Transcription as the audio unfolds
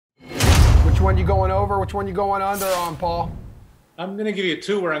one you going over? Which one you going under on, Paul? I'm going to give you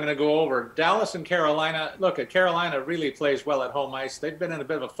two where I'm going to go over. Dallas and Carolina. Look, Carolina really plays well at home ice. They've been in a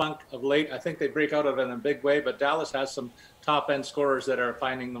bit of a funk of late. I think they break out of it in a big way, but Dallas has some top-end scorers that are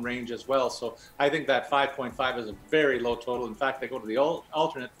finding the range as well. So I think that 5.5 is a very low total. In fact, they go to the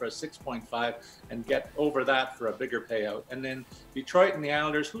alternate for a 6.5 and get over that for a bigger payout. And then Detroit and the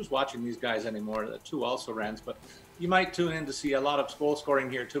Islanders, who's watching these guys anymore? The two also rans, but you might tune in to see a lot of goal scoring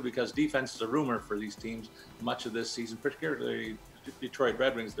here too, because defense is a rumor for these teams much of this season, particularly Detroit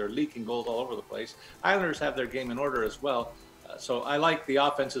Red Wings. They're leaking goals all over the place. Islanders have their game in order as well. So I like the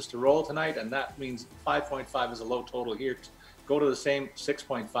offenses to roll tonight, and that means 5.5 is a low total here. Go to the same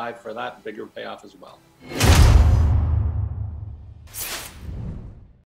 6.5 for that bigger payoff as well.